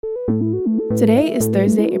Today is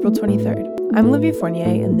Thursday, April 23rd. I'm Olivia Fournier,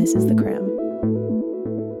 and this is the Cramm.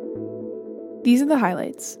 These are the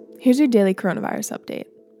highlights. Here's your daily coronavirus update.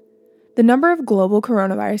 The number of global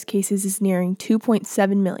coronavirus cases is nearing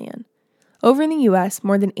 2.7 million. Over in the U.S.,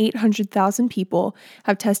 more than 800,000 people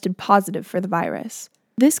have tested positive for the virus.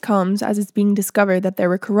 This comes as it's being discovered that there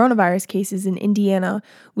were coronavirus cases in Indiana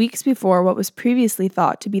weeks before what was previously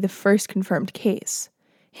thought to be the first confirmed case.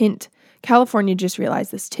 Hint, California just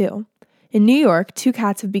realized this too. In New York, 2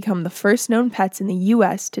 cats have become the first known pets in the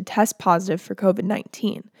U.S. to test positive for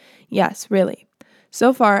COVID-19. Yes, really.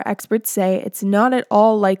 So far, experts say it's not at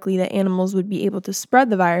all likely that animals would be able to spread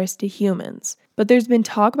the virus to humans, but there's been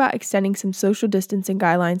talk about extending some social distancing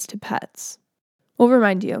guidelines to pets. We'll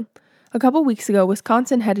remind you, a couple weeks ago,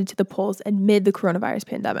 Wisconsin headed to the polls amid the coronavirus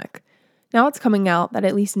pandemic. Now it's coming out that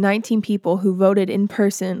at least 19 people who voted in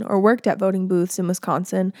person or worked at voting booths in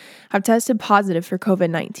Wisconsin have tested positive for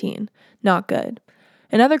COVID-19. Not good.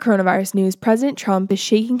 In other coronavirus news, President Trump is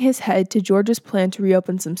shaking his head to Georgia's plan to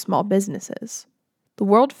reopen some small businesses. The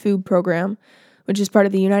World Food Program, which is part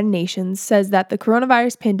of the United Nations, says that the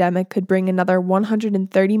coronavirus pandemic could bring another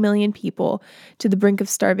 130 million people to the brink of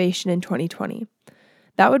starvation in 2020.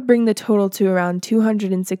 That would bring the total to around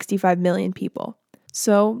 265 million people.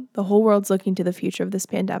 So, the whole world's looking to the future of this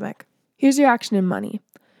pandemic. Here's your action in money.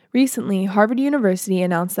 Recently, Harvard University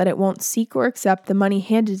announced that it won't seek or accept the money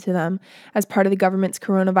handed to them as part of the government's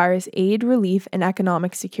Coronavirus Aid, Relief, and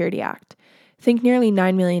Economic Security Act. Think nearly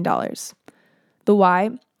 $9 million. The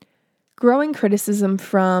why? Growing criticism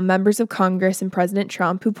from members of Congress and President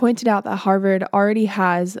Trump, who pointed out that Harvard already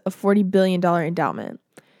has a $40 billion endowment.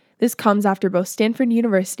 This comes after both Stanford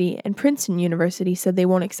University and Princeton University said they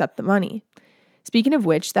won't accept the money. Speaking of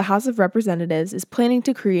which, the House of Representatives is planning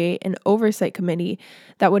to create an oversight committee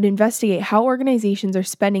that would investigate how organizations are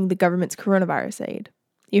spending the government's coronavirus aid.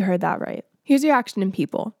 You heard that right. Here's your action in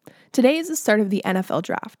people. Today is the start of the NFL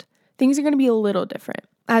draft. Things are going to be a little different,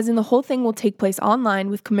 as in the whole thing will take place online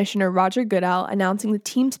with Commissioner Roger Goodell announcing the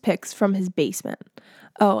team's picks from his basement.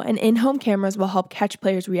 Oh, and in-home cameras will help catch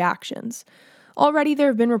players' reactions. Already there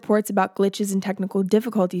have been reports about glitches and technical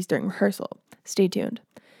difficulties during rehearsal. Stay tuned.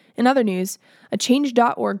 In other news, a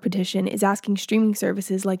Change.org petition is asking streaming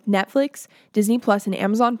services like Netflix, Disney Plus, and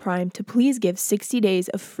Amazon Prime to please give 60 days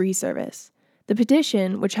of free service. The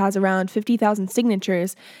petition, which has around 50,000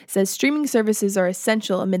 signatures, says streaming services are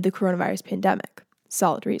essential amid the coronavirus pandemic.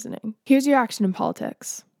 Solid reasoning. Here's your action in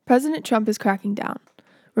politics. President Trump is cracking down.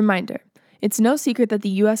 Reminder, it's no secret that the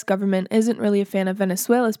U.S. government isn't really a fan of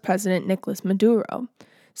Venezuela's president, Nicolas Maduro.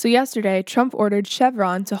 So yesterday, Trump ordered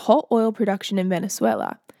Chevron to halt oil production in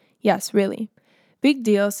Venezuela. Yes, really. Big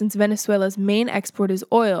deal since Venezuela's main export is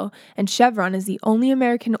oil, and Chevron is the only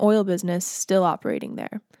American oil business still operating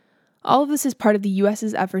there. All of this is part of the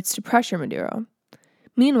U.S.'s efforts to pressure Maduro.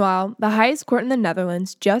 Meanwhile, the highest court in the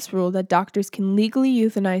Netherlands just ruled that doctors can legally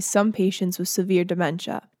euthanize some patients with severe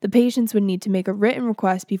dementia. The patients would need to make a written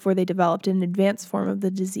request before they developed an advanced form of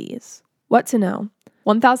the disease. What to know?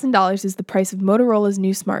 $1,000 is the price of Motorola's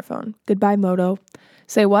new smartphone. Goodbye, Moto.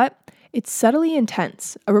 Say what? It's subtly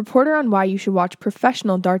intense, a reporter on why you should watch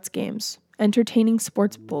professional darts games. Entertaining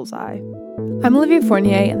sports bullseye. I'm Olivia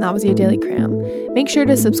Fournier, and that was your Daily Cram. Make sure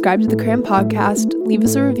to subscribe to the Cram podcast, leave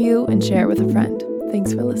us a review, and share it with a friend.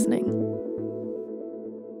 Thanks for listening.